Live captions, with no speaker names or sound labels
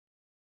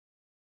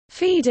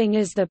Feeding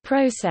is the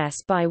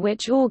process by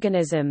which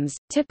organisms,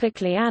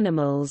 typically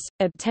animals,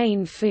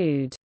 obtain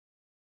food.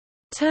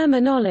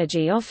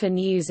 Terminology often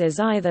uses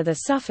either the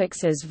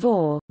suffixes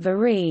vor,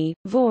 vori,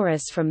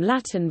 vorus from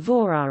Latin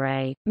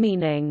vorare,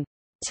 meaning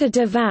to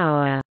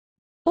devour,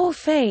 or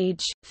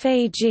phage,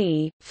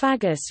 phagi,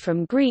 phagus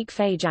from Greek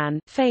phagan,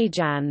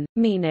 phagan,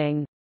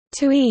 meaning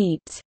to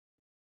eat.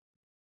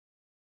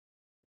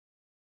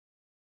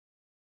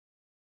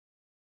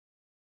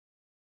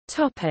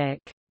 Topic: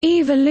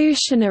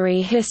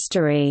 Evolutionary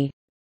history.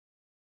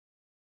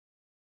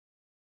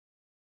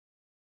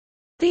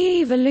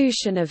 The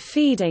evolution of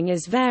feeding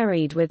is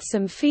varied, with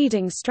some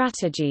feeding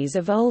strategies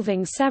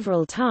evolving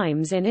several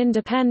times in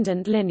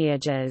independent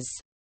lineages.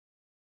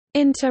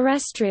 In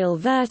terrestrial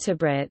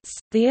vertebrates,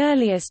 the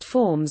earliest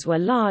forms were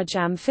large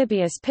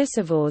amphibious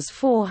piscivores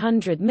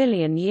 400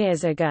 million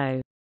years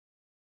ago.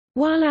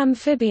 While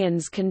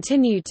amphibians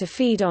continued to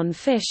feed on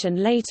fish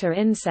and later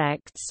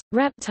insects,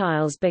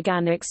 reptiles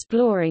began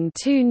exploring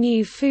two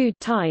new food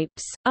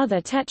types,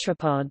 other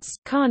tetrapods,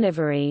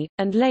 carnivory,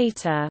 and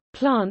later,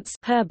 plants,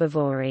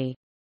 herbivory.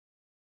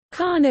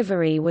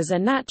 Carnivory was a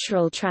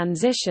natural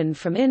transition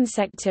from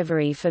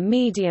insectivory for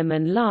medium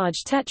and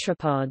large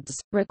tetrapods,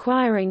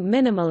 requiring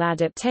minimal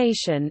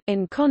adaptation.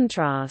 In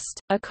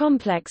contrast, a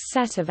complex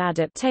set of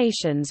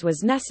adaptations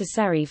was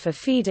necessary for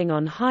feeding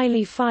on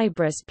highly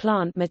fibrous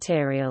plant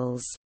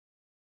materials.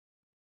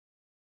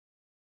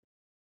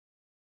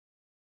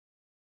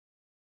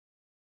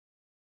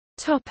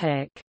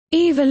 Topic: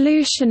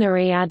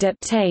 Evolutionary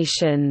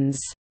adaptations.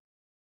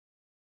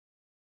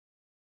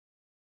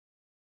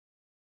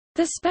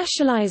 The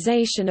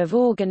specialization of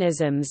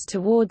organisms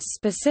towards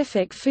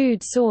specific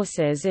food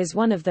sources is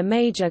one of the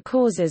major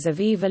causes of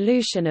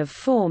evolution of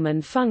form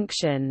and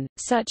function,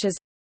 such as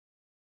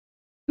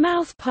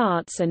mouth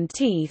parts and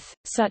teeth,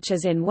 such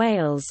as in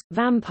whales,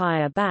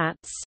 vampire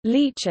bats,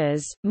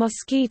 leeches,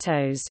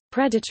 mosquitoes,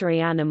 predatory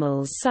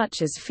animals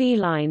such as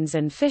felines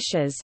and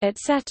fishes,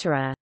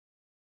 etc.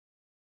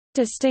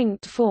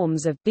 Distinct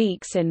forms of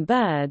beaks in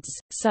birds,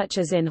 such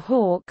as in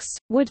hawks,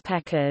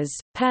 woodpeckers,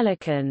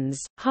 pelicans,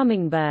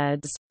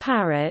 hummingbirds,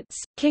 parrots,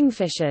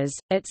 kingfishers,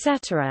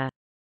 etc.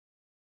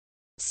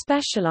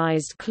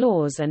 Specialized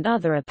claws and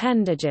other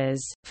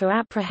appendages, for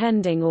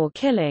apprehending or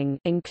killing,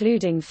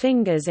 including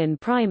fingers in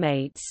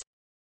primates.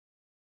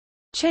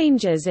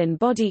 Changes in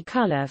body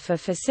color for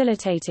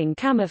facilitating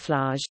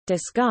camouflage,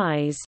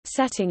 disguise,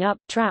 setting up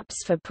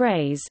traps for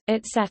prey,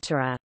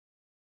 etc.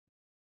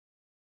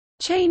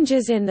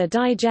 Changes in the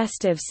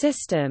digestive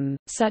system,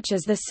 such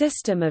as the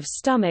system of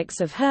stomachs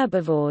of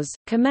herbivores,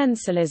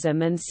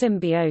 commensalism and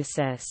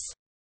symbiosis.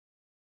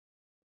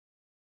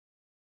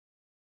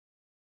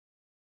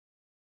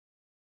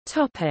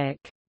 Topic: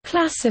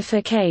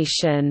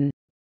 Classification.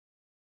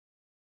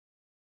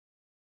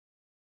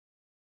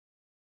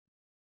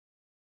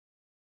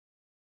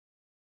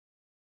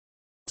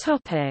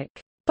 Topic: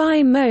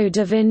 By mode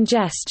of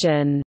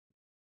ingestion.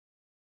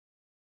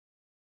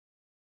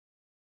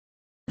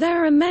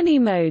 There are many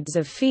modes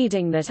of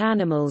feeding that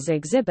animals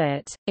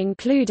exhibit,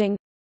 including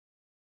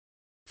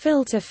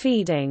filter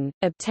feeding,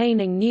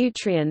 obtaining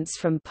nutrients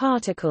from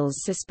particles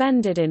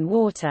suspended in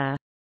water;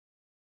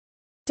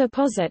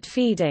 deposit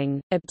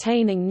feeding,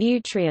 obtaining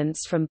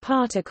nutrients from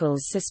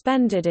particles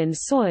suspended in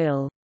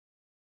soil;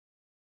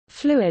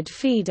 fluid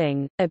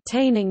feeding,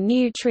 obtaining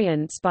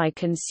nutrients by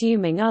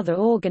consuming other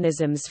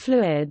organisms'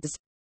 fluids;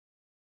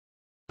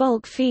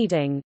 bulk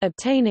feeding,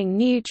 obtaining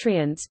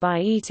nutrients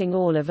by eating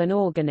all of an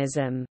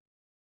organism;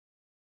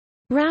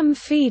 ram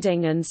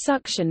feeding and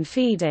suction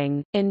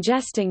feeding,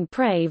 ingesting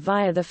prey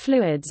via the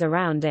fluids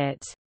around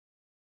it.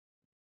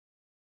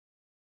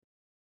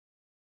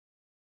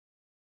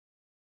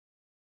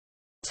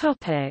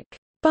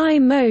 By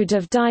mode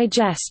of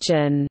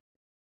digestion.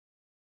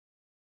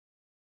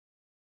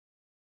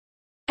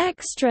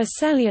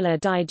 Extracellular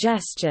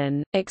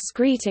digestion,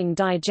 excreting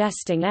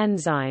digesting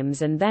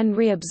enzymes and then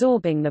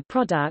reabsorbing the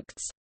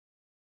products.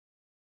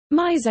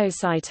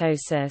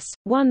 Mesocytosis,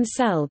 one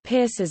cell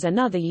pierces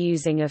another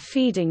using a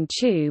feeding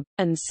tube,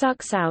 and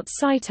sucks out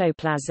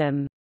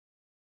cytoplasm.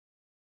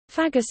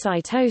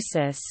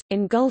 Phagocytosis,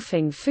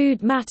 engulfing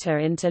food matter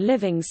into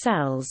living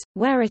cells,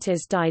 where it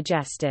is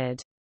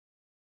digested.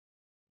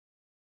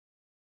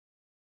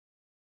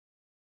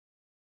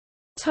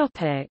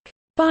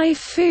 By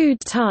food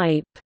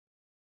type.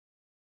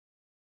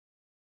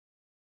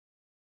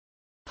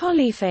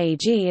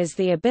 Polyphagy is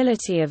the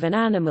ability of an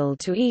animal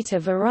to eat a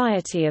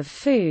variety of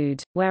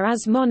food,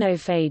 whereas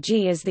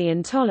monophagy is the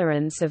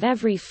intolerance of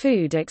every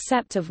food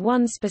except of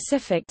one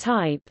specific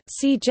type.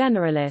 See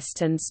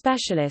generalist and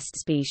specialist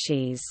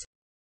species.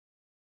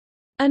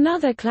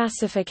 Another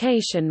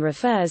classification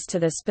refers to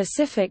the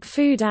specific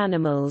food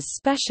animals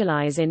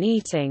specialize in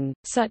eating,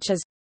 such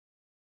as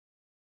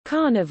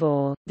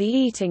carnivore, the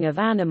eating of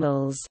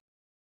animals;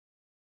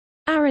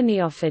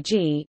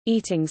 araneophagy,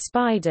 eating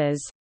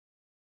spiders;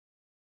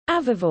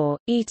 avivore,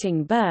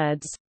 eating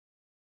birds;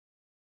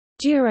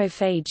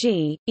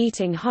 durophagy,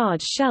 eating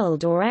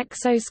hard-shelled or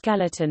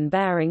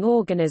exoskeleton-bearing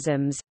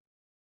organisms;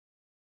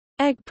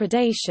 egg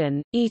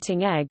predation,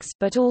 eating eggs,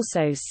 but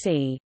also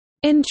see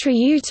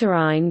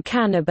intrauterine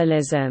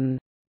cannibalism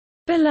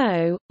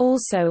below,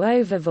 also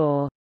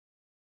ovivore.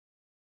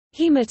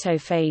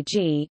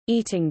 Hematophagy,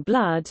 eating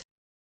blood.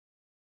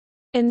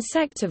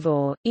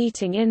 Insectivore,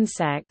 eating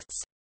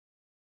insects.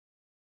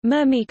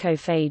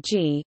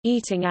 Myrmecophagy,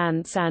 eating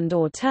ants and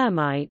or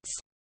termites.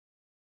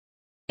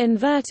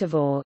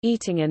 Invertivore,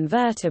 eating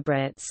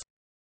invertebrates.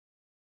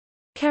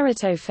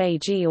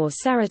 Keratophagy or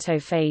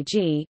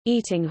ceratophagy,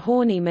 eating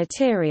horny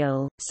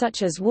material,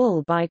 such as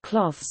wool by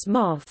cloths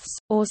moths,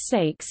 or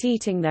snakes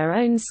eating their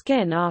own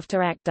skin after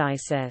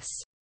ecdysis.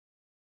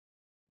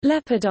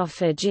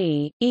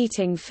 Lepidophagy,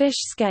 eating fish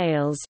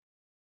scales.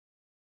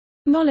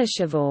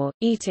 Molluscivore,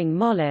 eating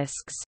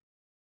mollusks.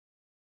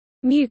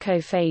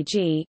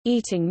 Mucophagy,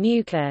 eating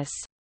mucus.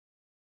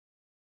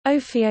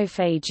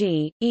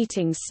 Ophiophagy,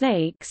 eating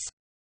snakes.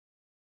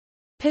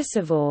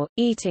 Piscivore,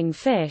 eating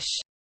fish.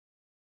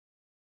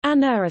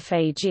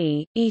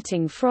 Anerophagy,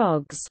 eating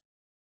frogs.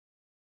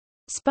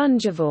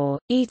 Spongivore,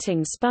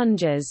 eating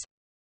sponges.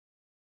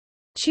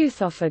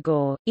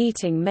 Teuthophagore,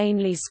 eating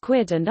mainly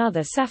squid and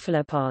other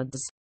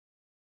cephalopods.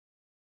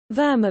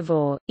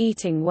 Vermivore,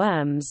 eating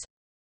worms.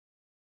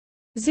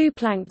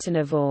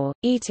 Zooplanktonivore,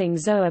 eating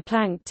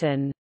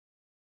zooplankton.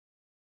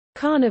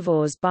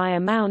 Carnivores by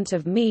amount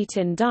of meat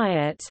in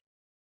diet.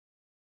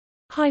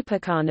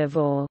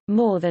 Hypercarnivore,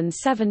 more than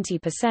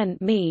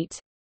 70% meat.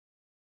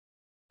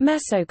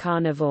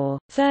 Mesocarnivore,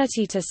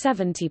 30 to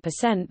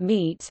 70%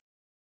 meat.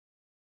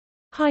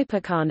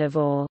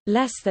 Hypercarnivore,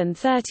 less than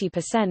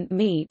 30%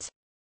 meat.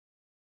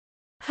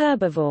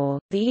 Herbivore,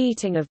 the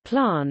eating of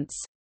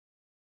plants.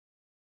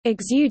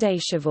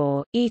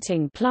 Exudativore,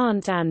 eating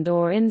plant and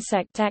or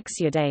insect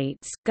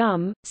exudates,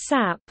 gum,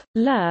 sap,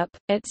 lerp,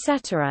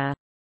 etc.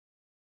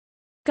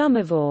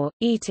 Gummivore,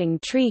 eating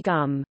tree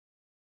gum.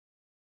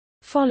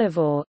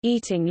 Folivore,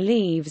 eating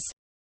leaves.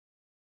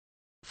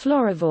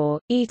 Florivore,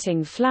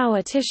 eating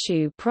flower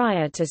tissue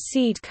prior to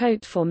seed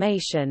coat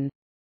formation.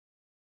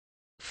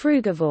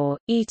 Frugivore,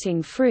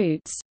 eating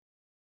fruits.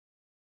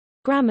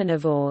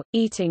 Graminivore,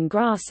 eating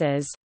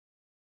grasses.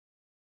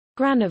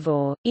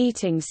 Granivore,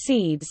 eating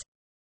seeds.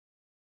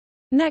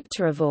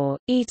 Nectarivore,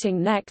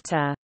 eating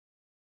nectar.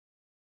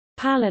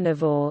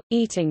 Pollinivore,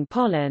 eating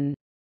pollen.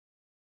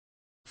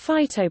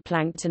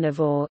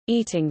 Phytoplanktonivore,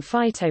 eating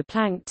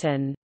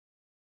phytoplankton.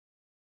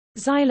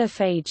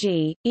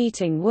 Xylophagy,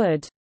 eating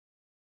wood.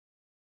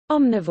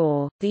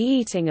 Omnivore, the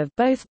eating of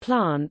both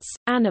plants,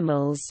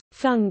 animals,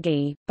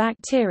 fungi,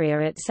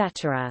 bacteria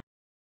etc.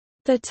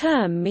 The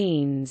term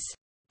means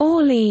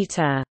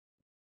all-eater.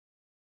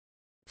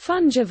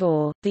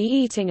 Fungivore, the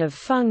eating of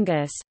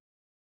fungus.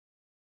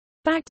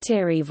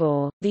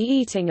 Bacterivore, the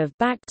eating of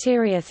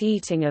bacteria, the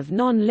eating of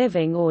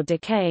non-living or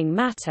decaying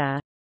matter.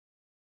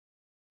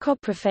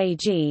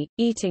 Coprophagy,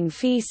 eating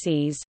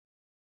feces.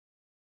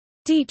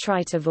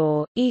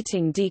 Detritivore,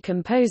 eating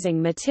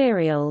decomposing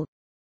material.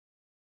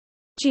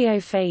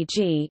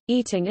 Geophagy,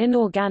 eating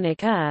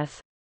inorganic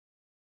earth.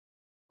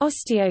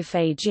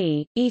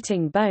 Osteophagy,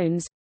 eating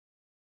bones.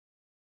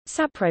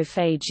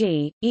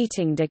 Saprophagy,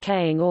 eating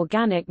decaying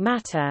organic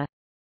matter.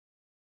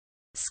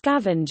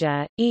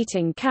 Scavenger,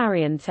 eating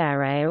carrion.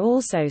 There are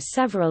also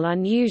several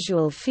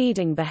unusual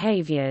feeding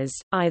behaviors,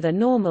 either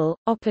normal,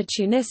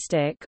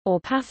 opportunistic, or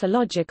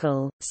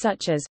pathological,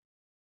 such as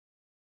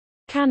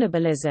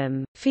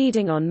cannibalism,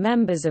 feeding on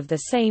members of the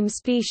same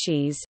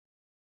species.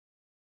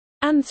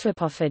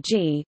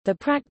 Anthropophagy, the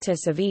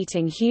practice of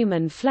eating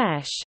human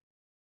flesh.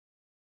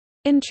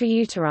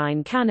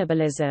 Intrauterine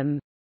cannibalism.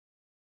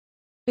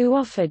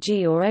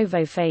 Oophagy or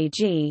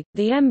ovophagy,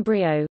 the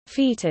embryo,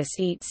 fetus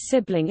eats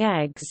sibling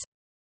eggs.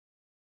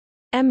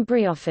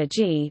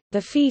 Embryophagy,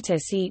 the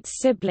fetus eats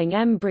sibling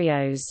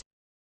embryos.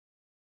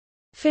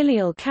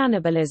 Filial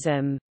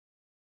cannibalism.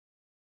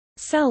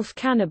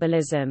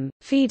 Self-cannibalism,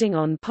 feeding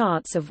on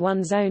parts of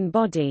one's own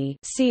body,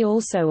 see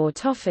also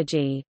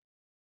autophagy.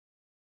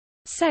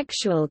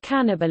 Sexual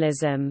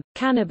cannibalism,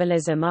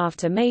 cannibalism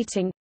after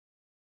mating.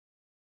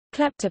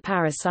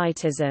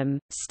 Kleptoparasitism,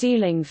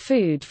 stealing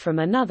food from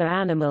another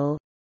animal.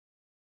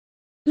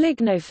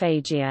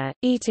 Lignophagia,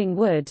 eating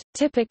wood,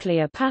 typically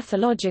a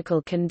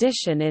pathological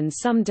condition in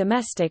some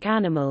domestic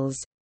animals.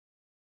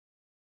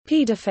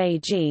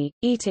 Pedophagy,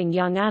 eating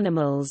young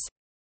animals.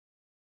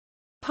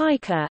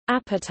 Pica,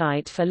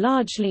 appetite for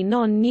largely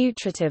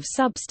non-nutritive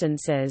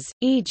substances,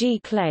 e.g.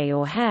 clay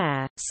or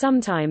hair,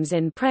 sometimes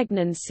in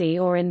pregnancy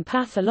or in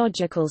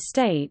pathological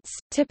states,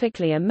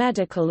 typically a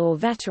medical or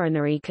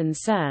veterinary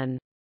concern.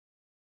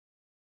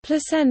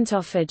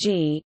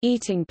 Placentophagy,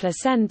 eating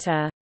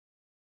placenta.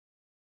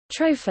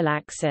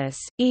 Trophallaxis,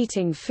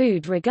 eating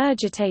food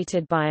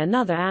regurgitated by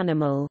another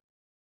animal.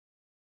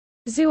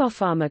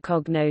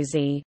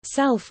 Zoopharmacognosy,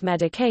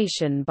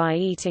 self-medication by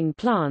eating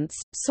plants,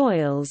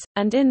 soils,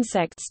 and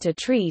insects to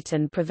treat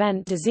and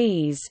prevent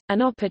disease. An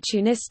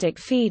opportunistic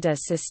feeder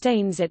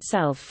sustains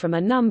itself from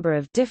a number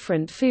of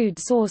different food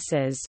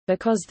sources,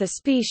 because the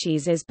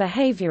species is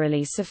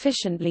behaviorally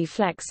sufficiently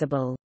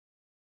flexible.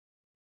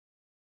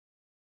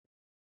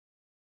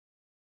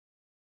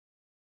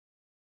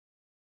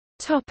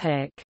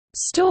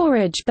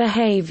 Storage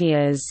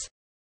behaviors.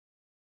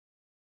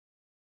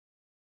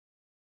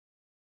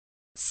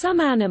 Some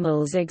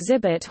animals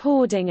exhibit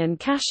hoarding and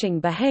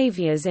caching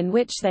behaviors in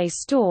which they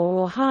store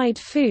or hide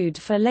food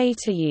for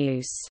later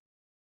use.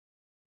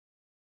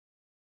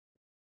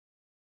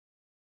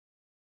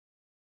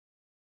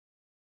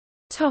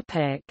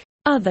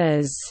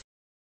 Others.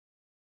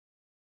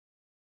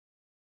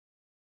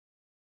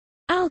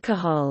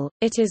 Alcohol.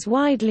 It is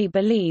widely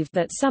believed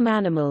that some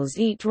animals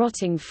eat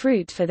rotting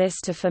fruit for this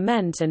to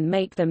ferment and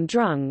make them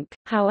drunk,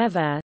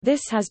 however,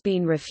 this has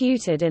been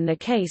refuted in the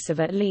case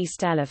of at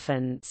least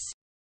elephants.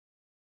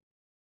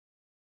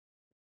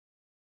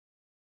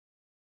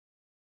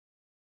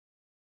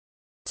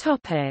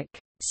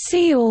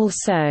 See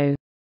also: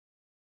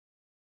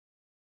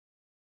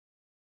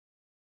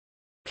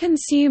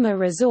 Consumer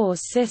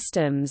resource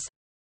systems,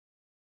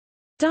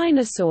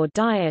 Dinosaur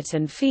diet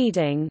and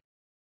feeding,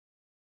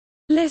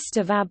 List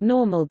of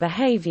abnormal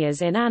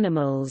behaviors in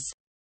animals,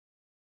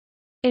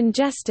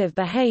 Ingestive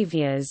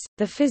behaviors,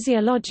 the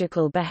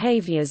physiological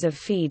behaviors of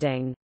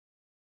feeding.